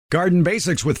Garden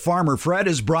Basics with Farmer Fred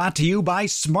is brought to you by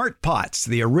Smart Pots,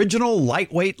 the original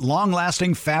lightweight,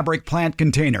 long-lasting fabric plant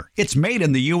container. It's made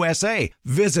in the USA.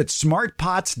 Visit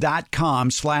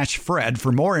smartpots.com/Fred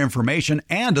for more information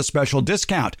and a special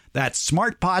discount. That's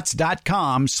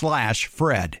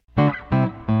smartpots.com/Fred.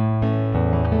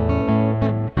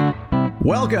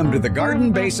 Welcome to the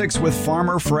Garden Basics with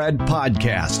Farmer Fred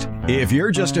podcast. If you're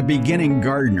just a beginning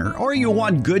gardener or you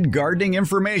want good gardening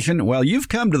information, well, you've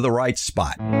come to the right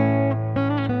spot.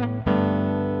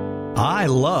 I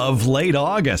love late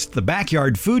August. The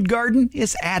backyard food garden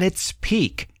is at its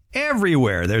peak.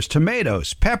 Everywhere there's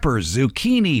tomatoes, peppers,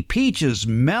 zucchini, peaches,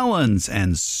 melons,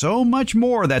 and so much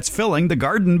more that's filling the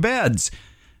garden beds.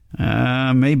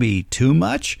 Maybe too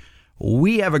much?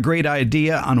 We have a great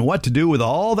idea on what to do with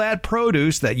all that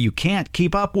produce that you can't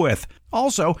keep up with.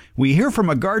 Also, we hear from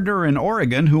a gardener in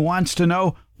Oregon who wants to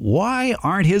know, why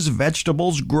aren't his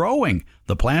vegetables growing?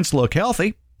 The plants look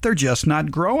healthy, they're just not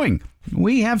growing.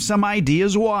 We have some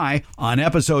ideas why on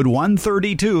episode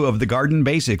 132 of the Garden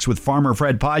Basics with Farmer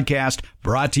Fred podcast,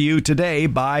 brought to you today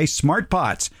by Smart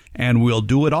Pots. And we'll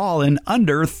do it all in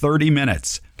under 30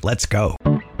 minutes. Let's go.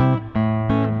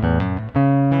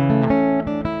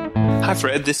 Hi,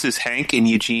 Fred. This is Hank in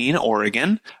Eugene,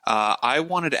 Oregon. I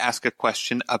wanted to ask a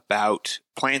question about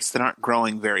plants that aren't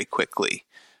growing very quickly.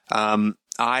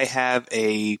 I have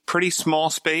a pretty small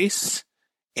space,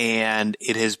 and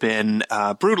it has been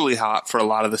brutally hot for a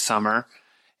lot of the summer.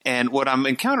 And what I'm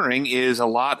encountering is a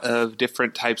lot of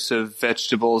different types of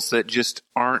vegetables that just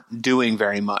aren't doing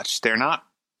very much. They're not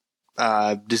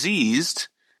diseased,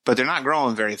 but they're not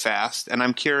growing very fast. And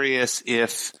I'm curious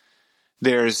if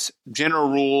there's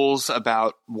general rules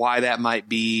about why that might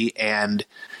be, and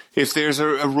if there's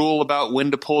a rule about when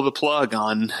to pull the plug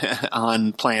on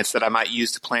on plants that I might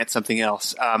use to plant something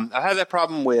else. I've had that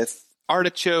problem with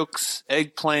artichokes,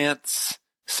 eggplants,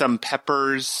 some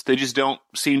peppers. They just don't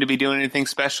seem to be doing anything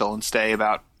special and stay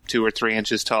about 2 or 3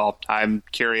 inches tall. I'm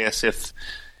curious if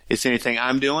it's anything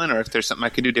I'm doing or if there's something I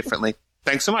could do differently.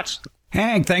 Thanks so much.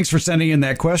 Hank, thanks for sending in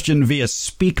that question via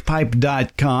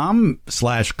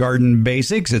speakpipe.com/garden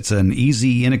basics. It's an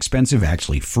easy, inexpensive,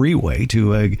 actually free way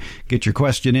to get your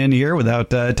question in here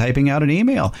without typing out an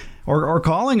email or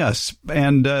calling us.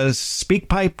 And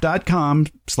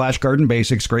speakpipe.com/garden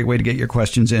basics. Great way to get your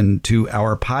questions into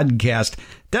our podcast.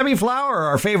 Debbie Flower,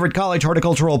 our favorite college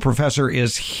horticultural professor,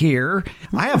 is here.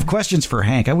 I have questions for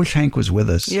Hank. I wish Hank was with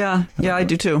us. Yeah, I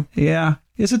do too. Yeah.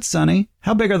 Is it sunny?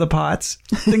 How big are the pots?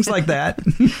 Things like that.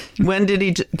 When did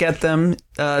he get them?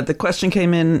 The question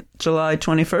came in July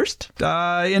 21st?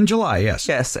 In July, yes.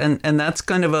 Yes, and that's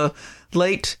kind of a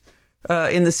late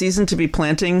in the season to be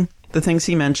planting the things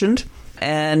he mentioned.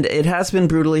 And it has been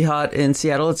brutally hot in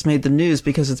Seattle. It's made the news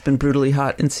because it's been brutally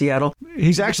hot in Seattle.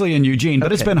 He's actually in Eugene,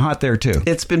 but It's been hot there too.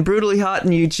 It's been brutally hot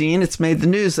in Eugene. It's made the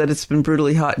news that it's been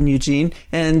brutally hot in Eugene.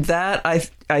 And that, I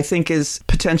think, is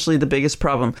potentially the biggest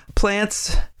problem.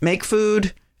 Plants make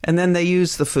food, and then they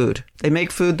use the food. They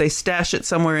make food, they stash it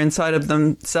somewhere inside of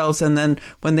themselves, and then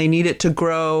when they need it to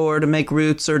grow or to make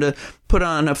roots or to put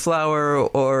on a flower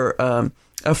or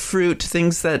a fruit,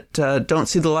 things that don't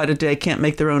see the light of day, can't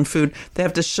make their own food, they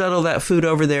have to shuttle that food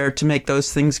over there to make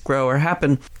those things grow or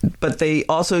happen. But they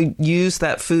also use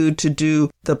that food to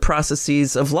do the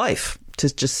processes of life,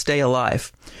 to just stay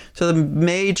alive. So the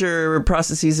major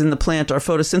processes in the plant are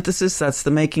photosynthesis, that's the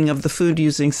making of the food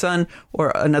using sun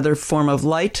or another form of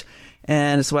light,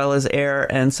 and as well as air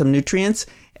and some nutrients.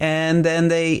 And then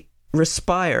they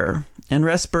respire. And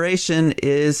respiration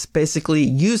is basically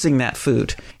using that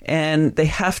food. And they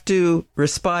have to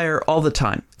respire all the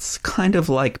time. It's kind of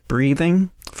like breathing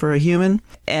for a human.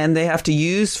 And they have to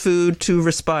use food to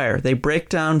respire. They break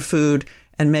down food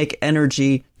and make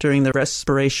energy during the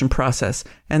respiration process.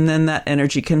 And then that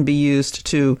energy can be used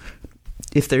to,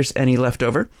 if there's any left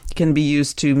over, can be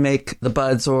used to make the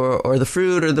buds or the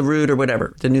fruit or the root or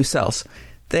whatever, the new cells.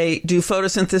 They do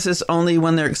photosynthesis only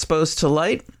when they're exposed to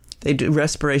light. They do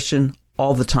respiration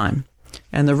all the time.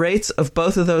 And the rates of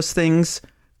both of those things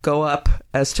go up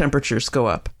as temperatures go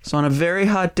up. So on a very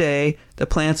hot day, the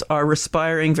plants are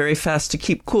respiring very fast to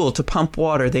keep cool, to pump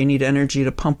water. They need energy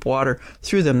to pump water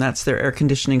through them. That's their air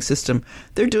conditioning system.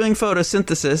 They're doing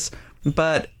photosynthesis,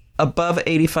 but above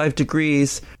 85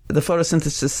 degrees, the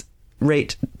photosynthesis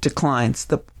rate declines.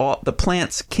 The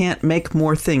plants can't make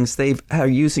more things. They are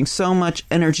using so much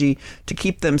energy to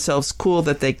keep themselves cool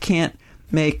that they can't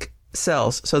make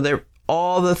cells. So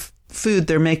all the food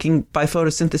they're making by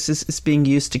photosynthesis is being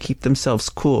used to keep themselves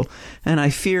cool. And I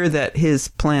fear that his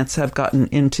plants have gotten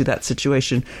into that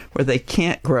situation where they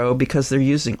can't grow because they're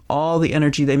using all the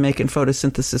energy they make in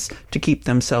photosynthesis to keep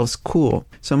themselves cool.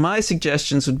 So my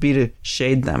suggestions would be to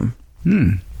shade them.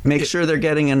 Make sure they're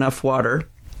getting enough water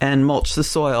and mulch the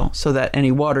soil so that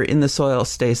any water in the soil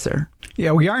stays there.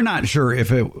 Yeah, we are not sure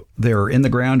if they're in the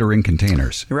ground or in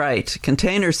containers. Right.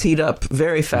 Containers heat up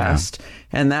very fast,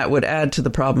 and that would add to the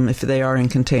problem if they are in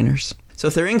containers. So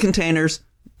if they're in containers,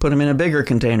 put them in a bigger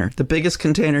container, the biggest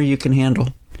container you can handle.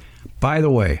 By the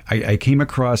way, I came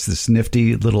across this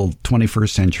nifty little 21st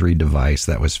century device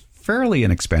that was fairly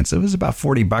inexpensive. It was about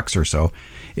 $40 or so.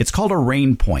 It's called a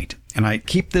rain point, and I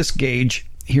keep this gauge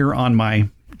here on my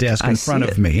desk in front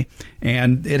of me,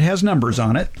 and it has numbers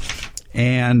on it.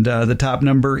 And the top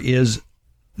number is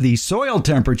the soil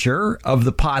temperature of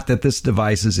the pot that this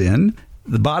device is in.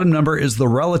 The bottom number is the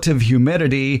relative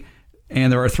humidity,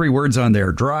 and there are 3 words on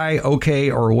there: dry,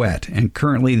 okay, or wet. And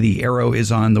currently the arrow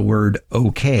is on the word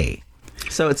okay.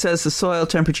 So it says the soil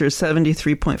temperature is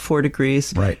 73.4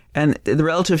 degrees. Right. And the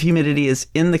relative humidity is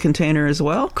in the container as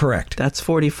well? Correct. That's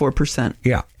 44%.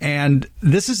 Yeah. And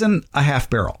this is in a half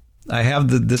barrel. I have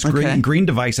this green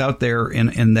device out there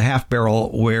in the half barrel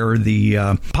where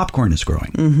the popcorn is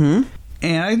growing. Mm-hmm.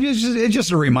 And it's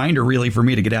just a reminder, really, for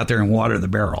me to get out there and water the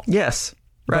barrel. Yes,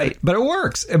 right. But it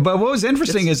works. But what was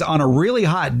interesting is on a really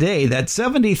hot day, that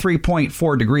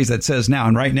 73.4 degrees that says now,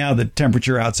 and right now the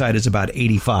temperature outside is about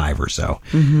 85 or so.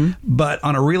 Mm-hmm. But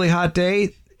on a really hot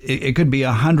day, it could be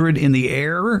 100 in the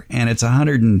air, and it's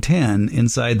 110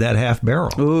 inside that half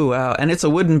barrel. Ooh, wow. And it's a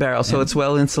wooden barrel, so it's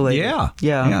well insulated.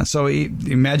 Yeah. So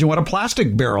imagine what a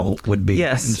plastic barrel would be.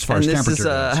 Yes, as far as and temperature this is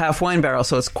a goes. half wine barrel,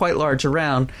 so it's quite large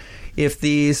around. If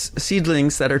these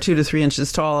seedlings that are 2 to 3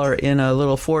 inches tall are in a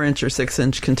little 4-inch or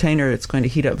 6-inch container, it's going to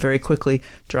heat up very quickly,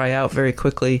 dry out very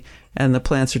quickly, and the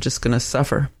plants are just going to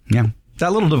suffer. Yeah.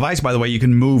 That little device, by the way, you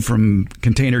can move from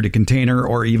container to container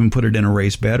or even put it in a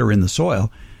raised bed or in the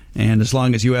soil. And as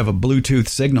long as you have a Bluetooth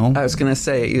signal... I was going to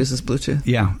say it uses Bluetooth.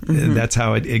 Yeah, that's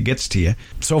how it gets to you.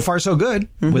 So far, so good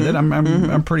with it.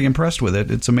 I'm pretty impressed with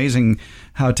it. It's amazing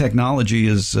how technology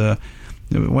is... well,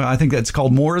 I think that's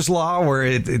called Moore's Law, where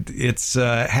it's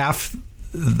half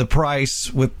the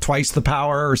price with twice the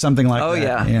power or something like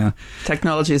that. Oh, yeah.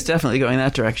 Technology is definitely going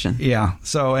that direction. Yeah.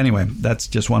 So anyway, that's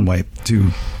just one way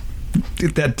to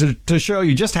show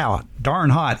you just how darn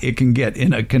hot it can get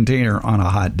in a container on a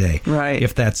hot day. Right.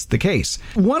 If that's the case.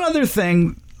 One other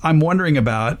thing I'm wondering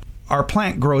about are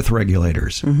plant growth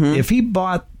regulators. Mm-hmm. If he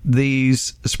bought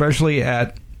these, especially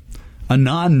at a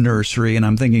non-nursery, and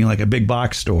I'm thinking like a big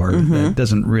box store that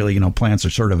doesn't really, plants are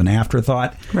sort of an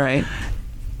afterthought. Right.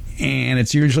 And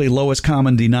it's usually lowest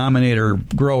common denominator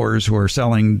growers who are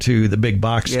selling to the big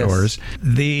box stores.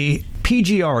 The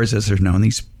PGRs, as they're known,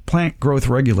 these plant growth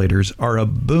regulators, are a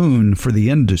boon for the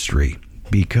industry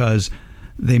because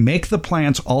they make the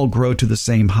plants all grow to the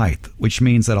same height, which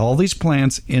means that all these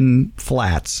plants in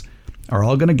flats are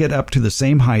all going to get up to the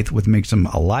same height, which makes them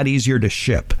a lot easier to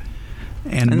ship.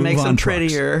 And makes them trucks.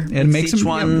 Prettier. And makes each them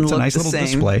one it's a nice the little same.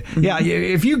 display. Mm-hmm. Yeah,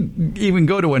 if you even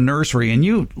go to a nursery and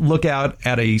you look out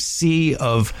at a sea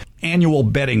of annual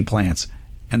bedding plants,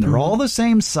 and they're all the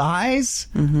same size,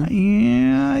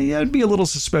 yeah, it'd be a little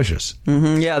suspicious.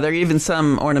 Mm-hmm. Yeah, there are even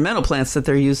some ornamental plants that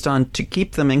they're used on to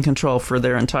keep them in control for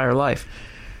their entire life.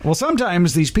 Well,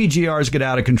 sometimes these PGRs get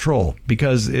out of control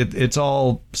because it's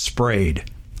all sprayed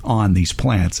on these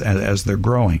plants as they're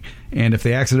growing. And if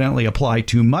they accidentally apply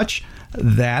too much,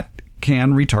 that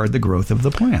can retard the growth of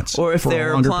the plants. Or if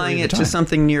they're applying it to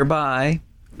something nearby,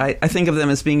 I think of them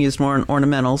as being used more in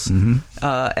ornamentals,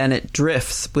 and it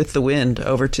drifts with the wind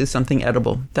over to something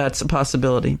edible. That's a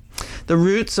possibility. The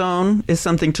root zone is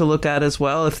something to look at as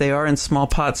well. If they are in small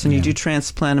pots and you do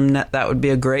transplant them, that would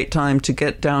be a great time to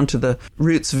get down to the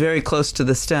roots very close to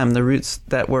the stem, the roots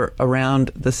that were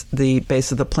around the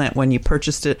base of the plant when you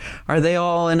purchased it. Are they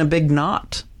all in a big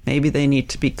knot? Maybe they need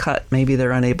to be cut. Maybe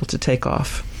they're unable to take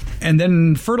off. And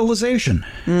then fertilization.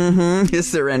 Mm-hmm.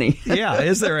 Is there any? Yeah,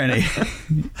 is there any?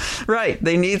 Right.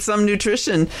 They need some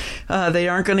nutrition. They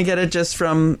aren't going to get it just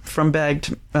from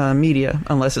bagged media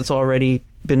unless it's already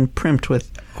been primed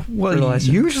with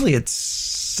fertilizer. Usually it's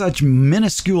such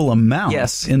minuscule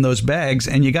amounts in those bags,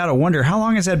 and you got to wonder, how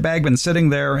long has that bag been sitting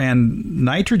there? And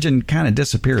nitrogen kind of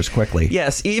disappears quickly.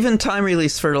 Yes, even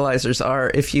time-release fertilizers are,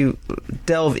 if you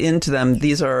delve into them,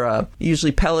 these are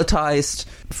usually pelletized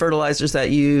fertilizers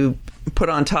that you put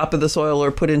on top of the soil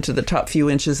or put into the top few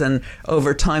inches, and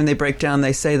over time they break down.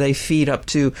 They say they feed up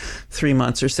to 3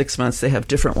 months or 6 months. They have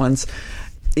different ones.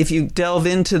 if you delve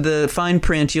into the fine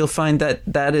print, you'll find that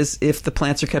that is if the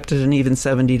plants are kept at an even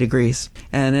 70 degrees.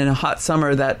 And in a hot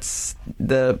summer, that's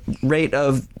the rate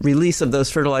of release of those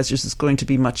fertilizers is going to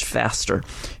be much faster.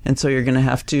 And so you're going to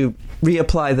have to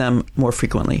reapply them more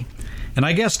frequently. And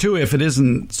I guess, too, if it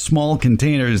isn't small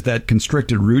containers, that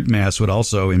constricted root mass would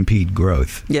also impede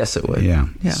growth. Yes, it would. Yeah.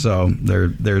 So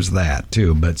there's that,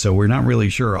 too. But so we're not really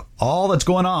sure all that's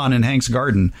going on in Hank's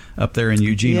garden up there in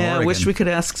Eugene, Oregon. I wish we could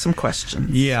ask some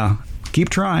questions. Yeah. Keep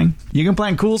trying. You can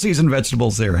plant cool season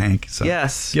vegetables there, Hank. So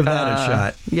yes. Give that a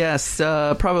shot. Yes,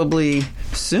 probably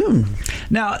soon.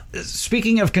 Now,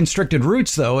 speaking of constricted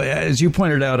roots, though, as you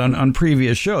pointed out on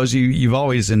previous shows, you've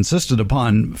always insisted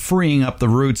upon freeing up the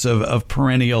roots of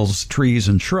perennials, trees,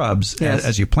 and shrubs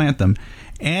as you plant them.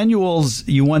 Annuals,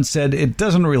 you once said it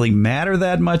doesn't really matter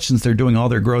that much since they're doing all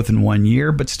their growth in 1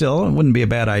 year, but still, it wouldn't be a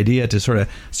bad idea to sort of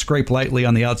scrape lightly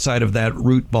on the outside of that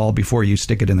root ball before you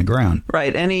stick it in the ground.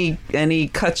 Right. Any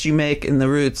cuts you make in the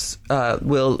roots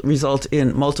will result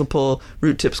in multiple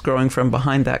root tips growing from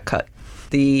behind that cut.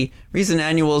 The reason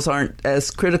annuals aren't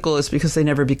as critical is because they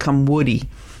never become woody.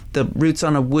 The roots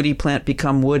on a woody plant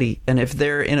become woody. And if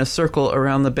they're in a circle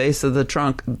around the base of the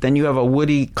trunk, then you have a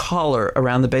woody collar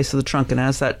around the base of the trunk. And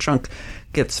as that trunk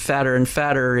gets fatter and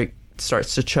fatter, it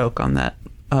starts to choke on that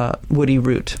woody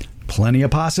root. Plenty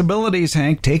of possibilities,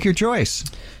 Hank. Take your choice.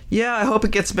 Yeah, I hope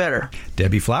it gets better.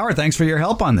 Debbie Flower, thanks for your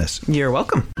help on this. You're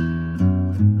welcome.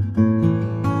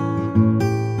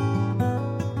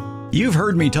 You've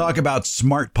heard me talk about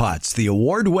Smart Pots, the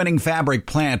award-winning fabric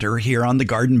planter here on the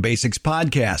Garden Basics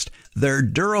podcast. They're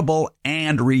durable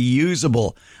and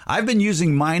reusable. I've been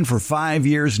using mine for 5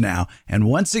 years now, and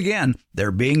once again,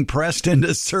 they're being pressed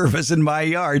into service in my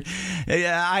yard.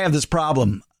 I have this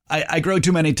problem. I grow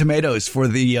too many tomatoes for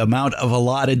the amount of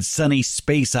allotted sunny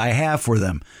space I have for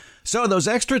them. So those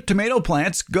extra tomato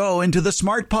plants go into the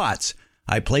Smart Pots.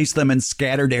 I place them in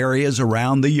scattered areas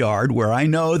around the yard where I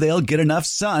know they'll get enough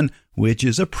sun, which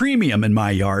is a premium in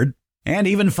my yard. And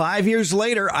even 5 years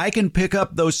later, I can pick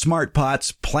up those Smart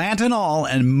Pots, plant and all,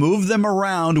 and move them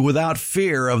around without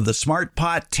fear of the Smart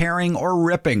Pot tearing or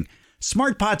ripping.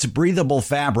 Smart Pot's breathable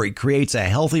fabric creates a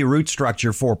healthy root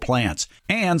structure for plants.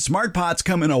 And Smart Pots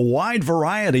come in a wide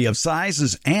variety of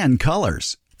sizes and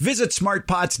colors. Visit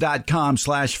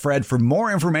smartpots.com/Fred for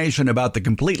more information about the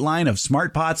complete line of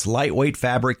Smart Pots lightweight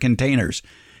fabric containers.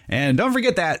 And don't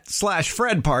forget that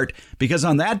 /Fred part, because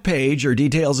on that page are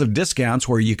details of discounts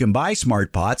where you can buy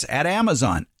Smart Pots at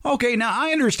Amazon. Okay, now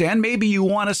I understand maybe you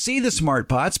want to see the Smart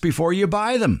Pots before you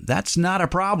buy them. That's not a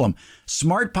problem.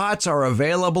 Smart Pots are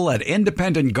available at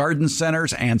independent garden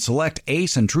centers and select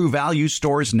Ace and True Value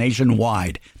stores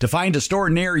nationwide. To find a store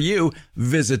near you,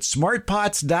 visit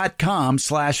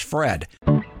smartpots.com/Fred.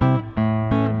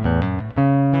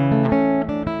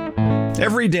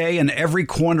 Every day in every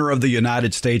corner of the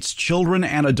United States, children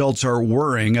and adults are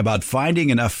worrying about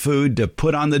finding enough food to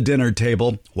put on the dinner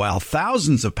table, while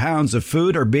thousands of pounds of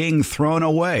food are being thrown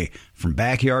away from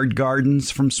backyard gardens,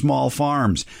 from small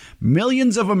farms.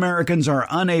 Millions of Americans are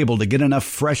unable to get enough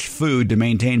fresh food to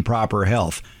maintain proper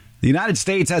health. The United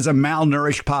States has a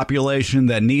malnourished population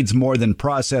that needs more than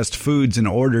processed foods in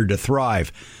order to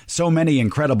thrive. So many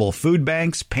incredible food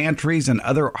banks, pantries, and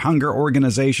other hunger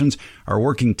organizations are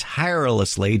working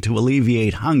tirelessly to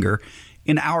alleviate hunger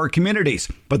in our communities,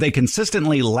 but they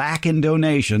consistently lack in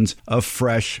donations of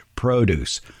fresh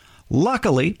produce.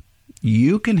 Luckily,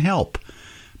 you can help.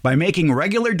 By making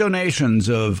regular donations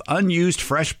of unused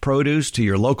fresh produce to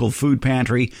your local food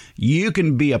pantry, you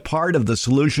can be a part of the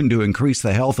solution to increase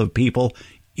the health of people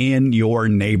in your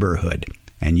neighborhood.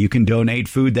 And you can donate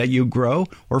food that you grow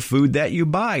or food that you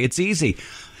buy. It's easy.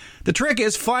 The trick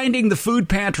is finding the food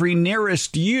pantry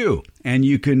nearest you, and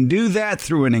you can do that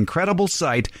through an incredible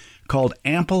site called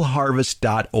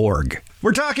ampleharvest.org.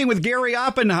 We're talking with Gary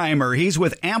Oppenheimer. He's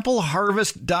with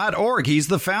ampleharvest.org. He's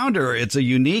the founder. It's a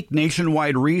unique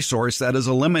nationwide resource that is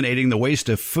eliminating the waste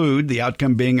of food, the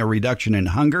outcome being a reduction in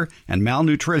hunger and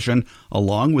malnutrition,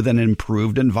 along with an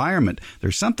improved environment.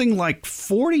 There's something like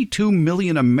 42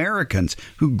 million Americans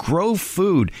who grow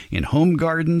food in home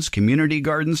gardens, community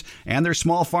gardens, and they're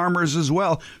small farmers as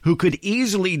well, who could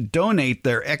easily donate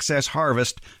their excess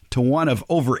harvest to one of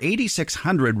over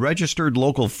 8,600 registered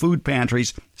local food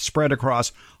pantries spread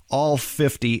across all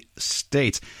 50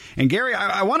 states. And Gary,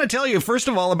 I want to tell you, first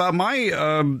of all, about my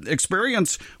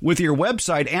experience with your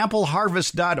website,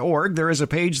 ampleharvest.org. There is a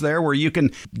page there where you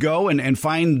can go and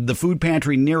find the food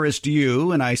pantry nearest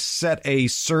you. And I set a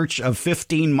search of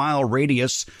 15-mile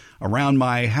radius around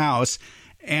my house.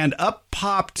 And up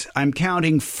popped, I'm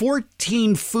counting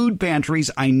 14 food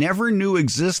pantries I never knew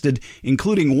existed,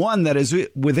 including one that is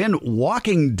within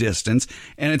walking distance.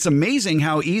 And it's amazing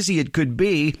how easy it could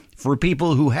be for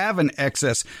people who have an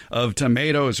excess of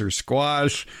tomatoes or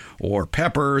squash or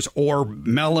peppers or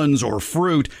melons or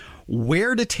fruit,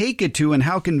 where to take it to and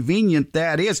how convenient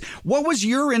that is. What was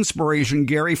your inspiration,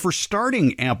 Gary, for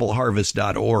starting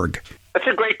AmpleHarvest.org? That's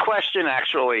a great question,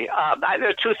 actually. There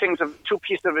are two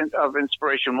pieces of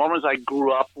inspiration. One was I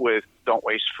grew up with don't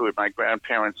waste food. My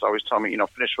grandparents always told me,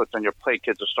 finish what's on your plate.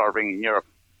 Kids are starving in Europe.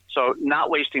 So not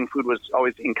wasting food was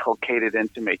always inculcated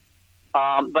into me.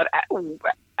 But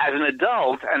as an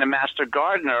adult and a master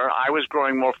gardener, I was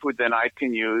growing more food than I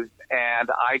can use, and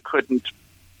I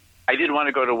didn't want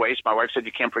to go to waste. My wife said,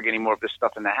 you can't bring any more of this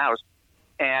stuff in the house.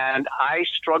 And I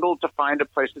struggled to find a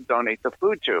place to donate the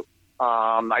food to.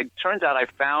 It turns out I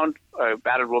found a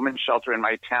battered women's shelter in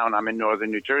my town. I'm in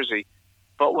northern New Jersey.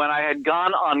 But when I had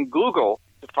gone on Google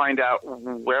to find out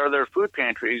where there are food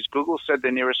pantries, Google said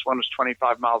the nearest one was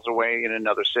 25 miles away in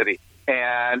another city.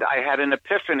 And I had an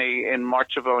epiphany in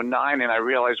March of 2009, and I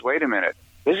realized, wait a minute,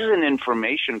 this is an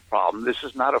information problem. This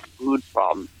is not a food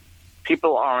problem.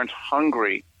 People aren't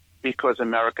hungry because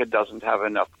America doesn't have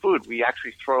enough food. We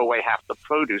actually throw away half the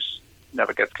produce,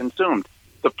 never gets consumed.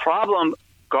 The problem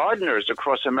gardeners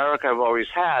across America have always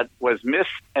had was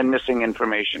missing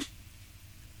information.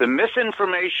 The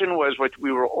misinformation was what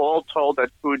we were all told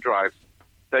at food drives,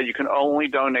 that you can only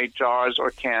donate jars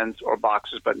or cans or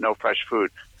boxes, but no fresh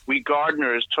food. We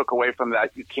gardeners took away from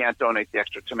that. You can't donate the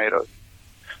extra tomatoes.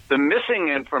 The missing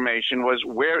information was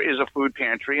where is a food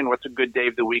pantry and what's a good day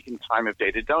of the week and time of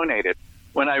day to donate it.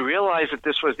 When I realized that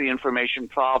this was the information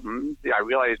problem, I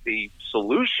realized the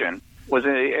solution was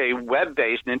a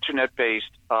web-based, an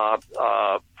internet-based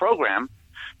program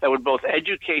that would both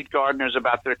educate gardeners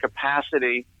about their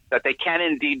capacity, that they can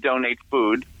indeed donate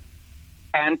food,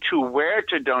 and to where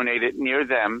to donate it near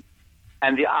them,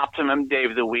 and the optimum day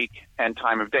of the week and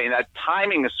time of day. And that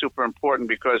timing is super important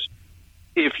because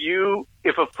if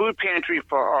a food pantry,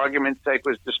 for argument's sake,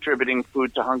 was distributing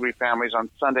food to hungry families on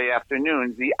Sunday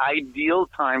afternoons, the ideal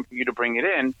time for you to bring it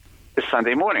in is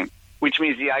Sunday morning, which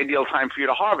means the ideal time for you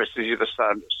to harvest is either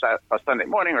Sunday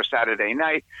morning or Saturday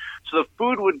night. So the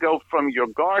food would go from your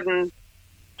garden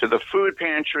to the food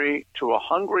pantry to a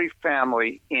hungry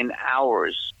family in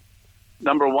hours.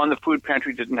 Number one, the food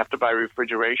pantry didn't have to buy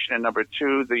refrigeration. And number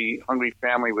two, the hungry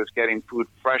family was getting food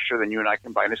fresher than you and I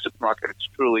can buy in a supermarket. It's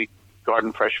truly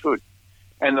garden fresh food.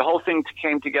 And the whole thing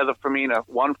came together for me in a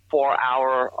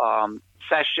 4-hour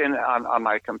session on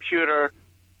my computer.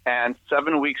 And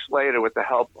 7 weeks later, with the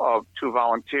help of 2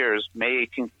 volunteers, May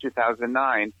 18th,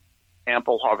 2009,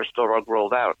 AmpleHarvest.org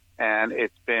rolled out. And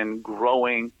it's been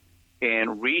growing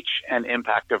in reach and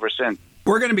impact ever since.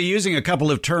 We're going to be using a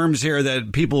couple of terms here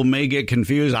that people may get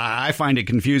confused. I find it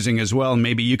confusing as well.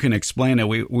 Maybe you can explain it.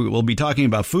 We will be talking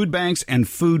about food banks and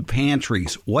food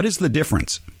pantries. What is the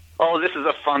difference? Oh, this is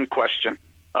a fun question.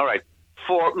 All right.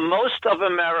 For most of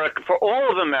America, for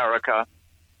all of America,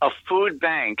 a food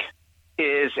bank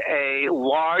is a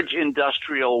large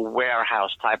industrial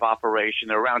warehouse type operation.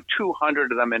 There are around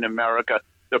 200 of them in America.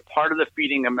 They're part of the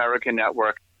Feeding America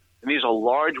network. And these are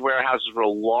large warehouses where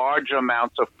large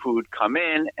amounts of food come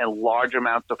in and large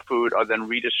amounts of food are then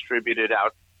redistributed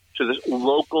out to the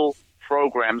local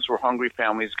programs where hungry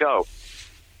families go.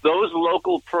 Those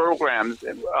local programs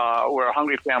where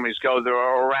hungry families go, there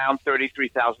are around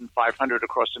 33,500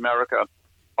 across America,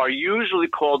 are usually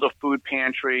called a food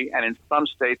pantry, and in some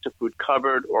states a food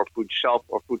cupboard or food shelf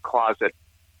or food closet.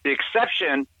 The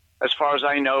exception, as far as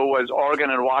I know, was Oregon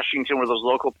and Washington, where those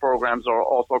local programs are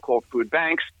also called food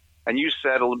banks. And you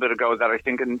said a little bit ago that I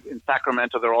think in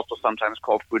Sacramento they're also sometimes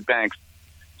called food banks.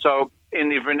 So in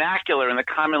the vernacular, in the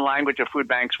common language of food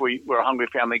banks where a hungry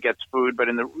family gets food, but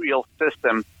in the real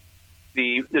system,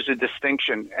 there's a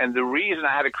distinction. And the reason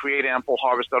I had to create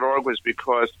AmpleHarvest.org was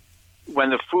because when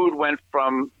the food went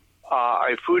from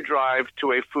a food drive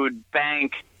to a food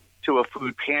bank to a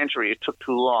food pantry, it took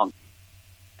too long.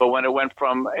 But when it went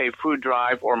from a food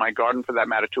drive, or my garden for that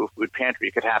matter, to a food pantry,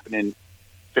 it could happen in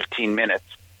 15 minutes.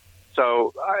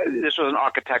 So this was an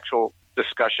architectural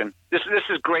discussion. This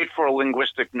is great for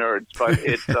linguistic nerds, but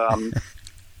it's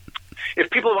if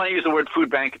people want to use the word food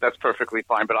bank, that's perfectly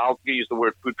fine. But I'll use the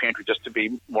word food pantry just to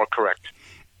be more correct.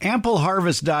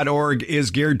 AmpleHarvest.org is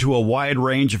geared to a wide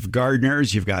range of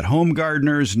gardeners. You've got home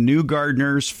gardeners, new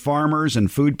gardeners, farmers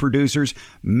and food producers,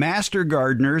 master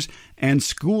gardeners, and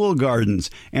school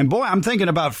gardens. And boy, I'm thinking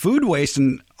about food waste,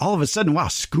 and all of a sudden, wow,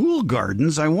 school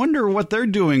gardens. I wonder what they're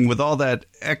doing with all that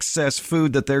excess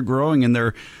food that they're growing in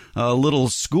their little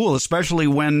school, especially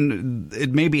when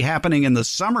it may be happening in the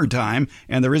summertime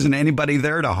and there isn't anybody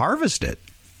there to harvest it.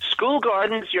 School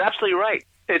gardens, you're absolutely right.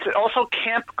 It's also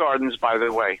camp gardens, by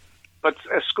the way. But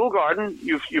a school garden,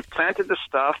 you've planted the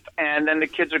stuff, and then the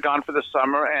kids are gone for the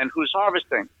summer, and who's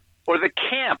harvesting? Or the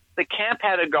camp. The camp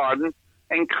had a garden,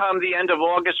 and come the end of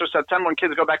August or September, when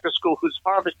kids go back to school, who's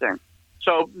harvesting?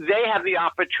 So they have the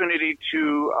opportunity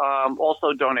to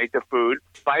also donate the food.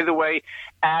 By the way,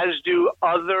 as do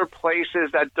other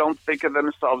places that don't think of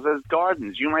themselves as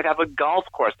gardens. You might have a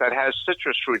golf course that has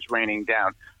citrus fruits raining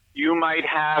down. You might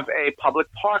have a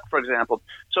public park, for example.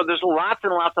 So there's lots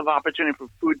and lots of opportunity for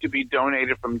food to be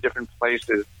donated from different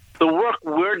places. The work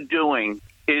we're doing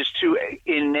is to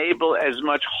enable as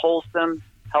much wholesome,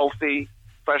 healthy,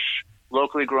 fresh,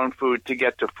 locally grown food to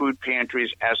get to food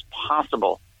pantries as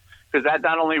possible. Because that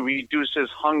not only reduces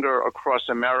hunger across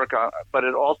America, but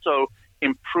it also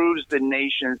improves the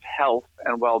nation's health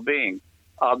and well-being.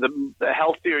 The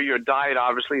healthier your diet,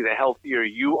 obviously, the healthier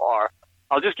you are.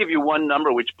 I'll just give you one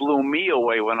number which blew me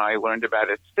away when I learned about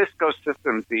it. Cisco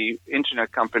Systems, the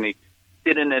internet company,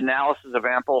 did an analysis of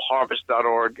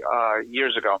AmpleHarvest.org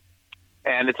years ago.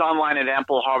 And it's online at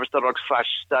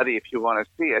AmpleHarvest.org/study if you want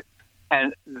to see it.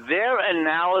 And their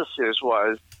analysis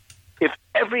was, if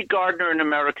every gardener in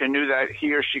America knew that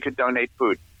he or she could donate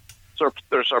food,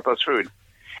 their surplus food,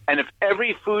 and if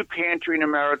every food pantry in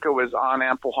America was on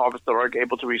AmpleHarvest.org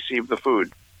able to receive the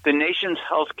food, the nation's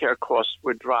healthcare costs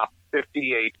would drop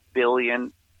 $58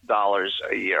 billion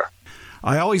a year.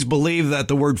 I always believe that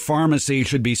the word pharmacy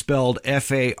should be spelled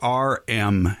F-A-R-M-A-C-Y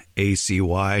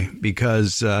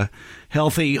because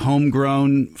healthy,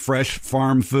 homegrown, fresh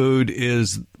farm food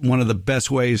is one of the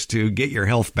best ways to get your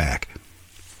health back.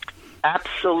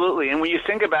 Absolutely. And when you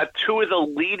think about two of the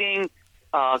leading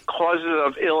causes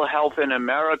of ill health in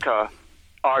America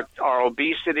are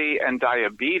obesity and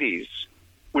diabetes,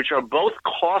 which are both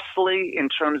costly in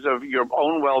terms of your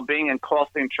own well-being and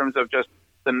costly in terms of just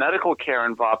the medical care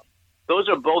involved. Those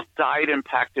are both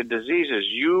diet-impacted diseases.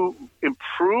 You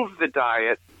improve the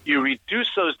diet, you reduce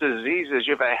those diseases,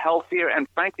 you have a healthier and,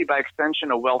 frankly, by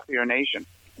extension, a wealthier nation.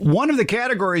 One of the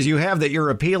categories you have that you're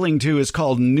appealing to is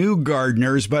called new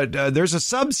gardeners, but there's a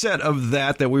subset of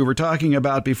that we were talking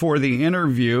about before the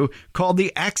interview called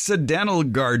the accidental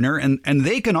gardener, and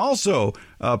they can also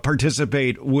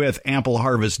participate with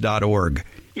AmpleHarvest.org.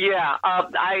 Yeah,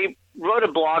 I wrote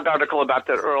a blog article about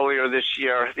that earlier this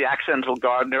year, the accidental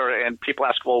gardener, and people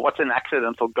ask, well, what's an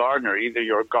accidental gardener? Either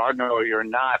you're a gardener or you're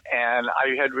not. And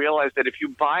I had realized that if you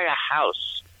buy a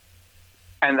house,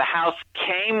 and the house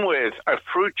came with a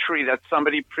fruit tree that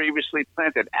somebody previously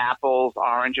planted, apples,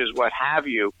 oranges, what have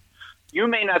you, you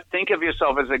may not think of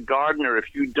yourself as a gardener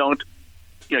if you don't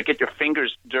get your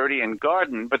fingers dirty and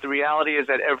garden. But the reality is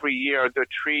that every year the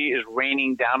tree is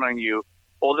raining down on you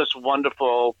all this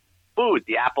wonderful food,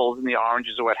 the apples and the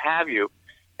oranges or what have you.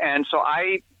 And so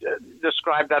I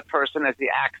describe that person as the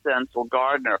accidental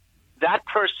gardener. That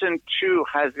person, too,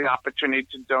 has the opportunity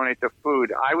to donate the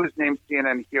food. I was named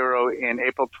CNN Hero in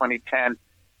April 2010.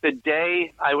 The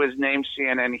day I was named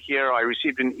CNN Hero, I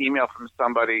received an email from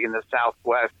somebody in the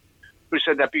Southwest who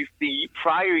said that the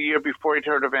prior year, before he'd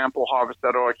heard of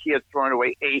AmpleHarvest.org, he had thrown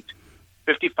away 8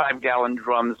 55-gallon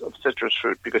drums of citrus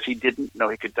fruit because he didn't know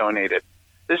he could donate it.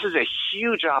 This is a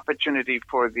huge opportunity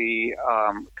for the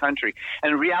country.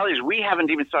 And the reality is we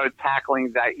haven't even started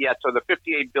tackling that yet. So the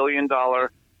 $58 billion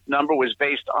number was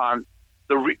based on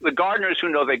the gardeners who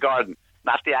know they garden,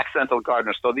 not the accidental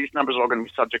gardeners. So these numbers are all going to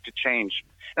be subject to change.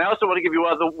 And I also want to give you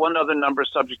one other number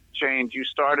subject to change. You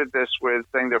started this with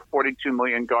saying there are 42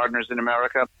 million gardeners in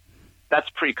America. That's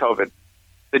pre-COVID.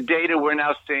 The data we're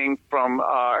now seeing from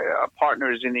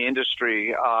partners in the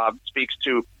industry speaks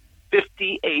to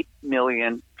 58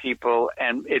 million people,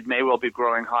 and it may well be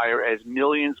growing higher as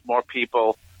millions more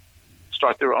people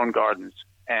start their own gardens.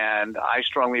 And I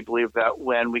strongly believe that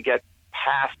when we get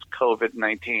past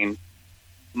COVID-19,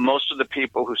 most of the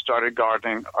people who started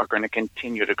gardening are going to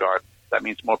continue to garden. That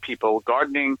means more people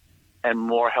gardening and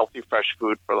more healthy, fresh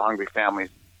food for the hungry families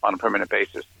on a permanent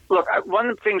basis. Look, one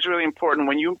of the things really important,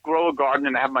 when you grow a garden,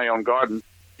 and I have my own garden,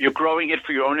 you're growing it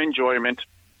for your own enjoyment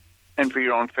and for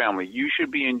your own family. You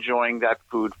should be enjoying that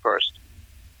food first.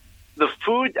 The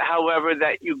food, however,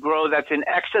 that you grow that's in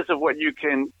excess of what you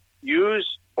can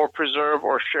use or preserve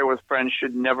or share with friends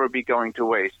should never be going to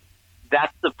waste.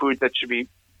 That's the food that should be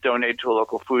donate to a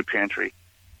local food pantry.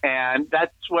 And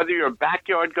that's whether you're a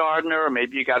backyard gardener or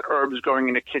maybe you got herbs growing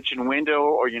in a kitchen window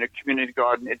or in a community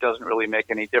garden, it doesn't really make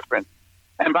any difference.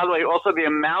 And by the way, also the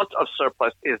amount of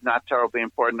surplus is not terribly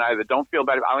important either. Don't feel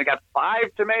bad. I only got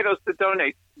 5 tomatoes to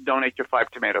donate. Donate your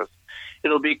 5 tomatoes.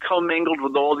 It'll be commingled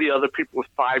with all the other people with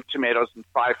 5 tomatoes and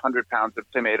 500 pounds of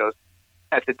tomatoes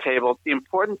at the table. The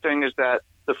important thing is that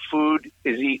the food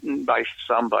is eaten by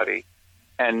somebody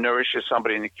and nourishes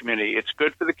somebody in the community. It's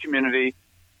good for the community.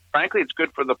 Frankly, it's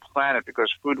good for the planet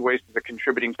because food waste is a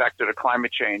contributing factor to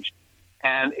climate change.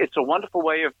 And it's a wonderful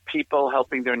way of people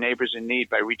helping their neighbors in need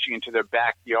by reaching into their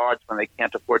backyards when they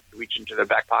can't afford to reach into their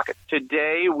back pocket.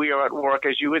 Today, we are at work,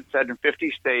 as you had said, in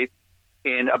 50 states,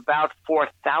 in about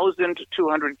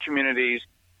 4,200 communities.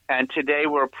 And today,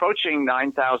 we're approaching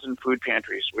 9,000 food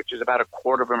pantries, which is about a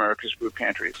quarter of America's food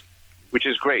pantries, which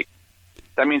is great.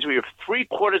 That means we have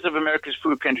 3/4 of America's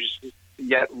food pantries to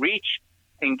yet reach,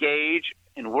 engage,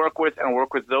 and work with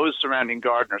those surrounding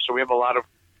gardeners. So we have a lot of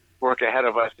work ahead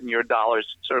of us, and your dollars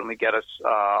certainly get us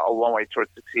a long way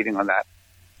towards succeeding on that.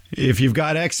 If you've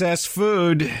got excess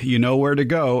food, you know where to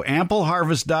go.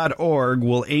 AmpleHarvest.org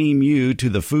will aim you to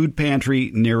the food pantry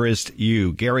nearest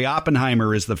you. Gary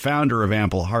Oppenheimer is the founder of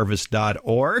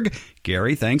AmpleHarvest.org.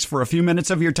 Gary, thanks for a few minutes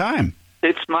of your time.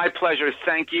 It's my pleasure.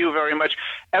 Thank you very much.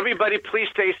 Everybody, please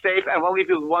stay safe. I want to leave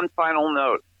you with one final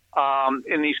note.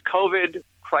 In these COVID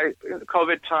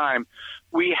time,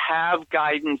 we have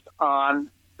guidance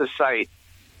on the site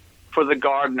for the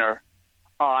gardener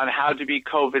on how to be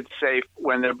COVID safe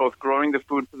when they're both growing the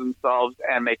food for themselves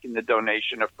and making the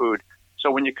donation of food.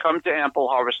 So when you come to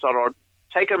AmpleHarvest.org,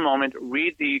 take a moment,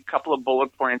 read the couple of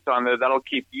bullet points on there. That'll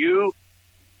keep you,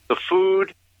 the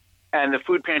food, and the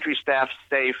food pantry staff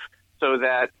safe so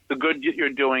that the good you're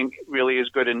doing really is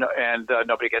good and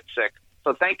nobody gets sick.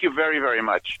 So thank you very, very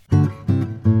much.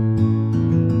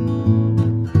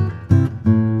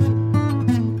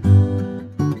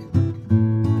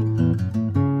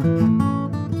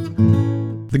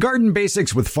 The Garden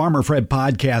Basics with Farmer Fred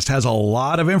podcast has a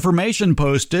lot of information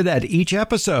posted at each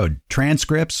episode.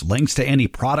 Transcripts, links to any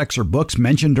products or books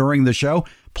mentioned during the show.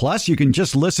 Plus, you can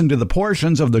just listen to the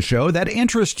portions of the show that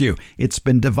interest you. It's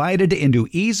been divided into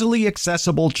easily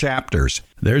accessible chapters.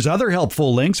 There's other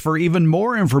helpful links for even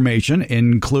more information,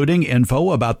 including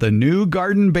info about the new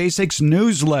Garden Basics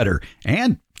newsletter.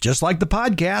 And just like the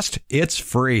podcast, it's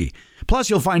free. Plus,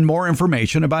 you'll find more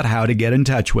information about how to get in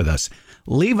touch with us.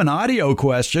 Leave an audio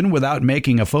question without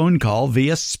making a phone call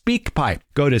via SpeakPipe.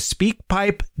 Go to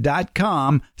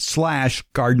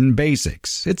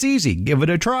speakpipe.com/gardenbasics. It's easy. Give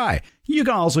it a try. You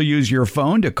can also use your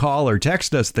phone to call or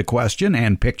text us the question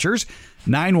and pictures.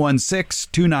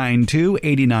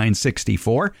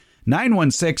 916-292-8964.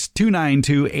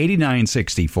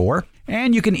 916-292-8964.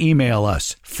 And you can email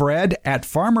us,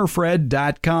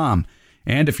 fred@farmerfred.com.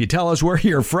 And if you tell us where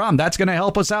you're from, that's going to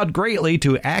help us out greatly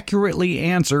to accurately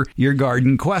answer your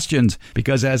garden questions.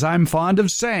 Because as I'm fond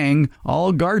of saying,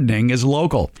 all gardening is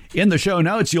local. In the show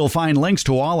notes, you'll find links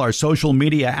to all our social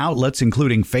media outlets,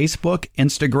 including Facebook,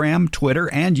 Instagram, Twitter,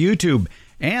 and YouTube.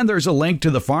 And there's a link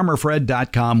to the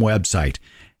farmerfred.com website.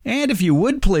 And if you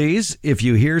would please, if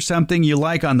you hear something you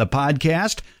like on the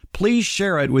podcast, please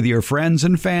share it with your friends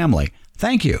and family.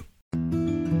 Thank you.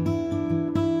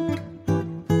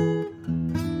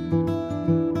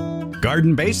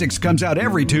 Garden Basics comes out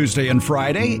every Tuesday and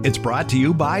Friday. It's brought to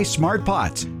you by Smart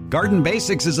Pots. Garden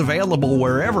Basics is available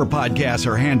wherever podcasts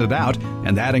are handed out,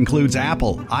 and that includes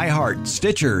Apple, iHeart,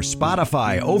 Stitcher,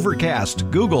 Spotify, Overcast,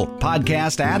 Google,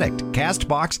 Podcast Addict,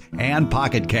 CastBox, and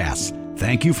Pocket Casts.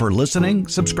 Thank you for listening,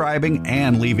 subscribing,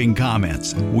 and leaving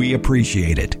comments. We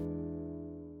appreciate it.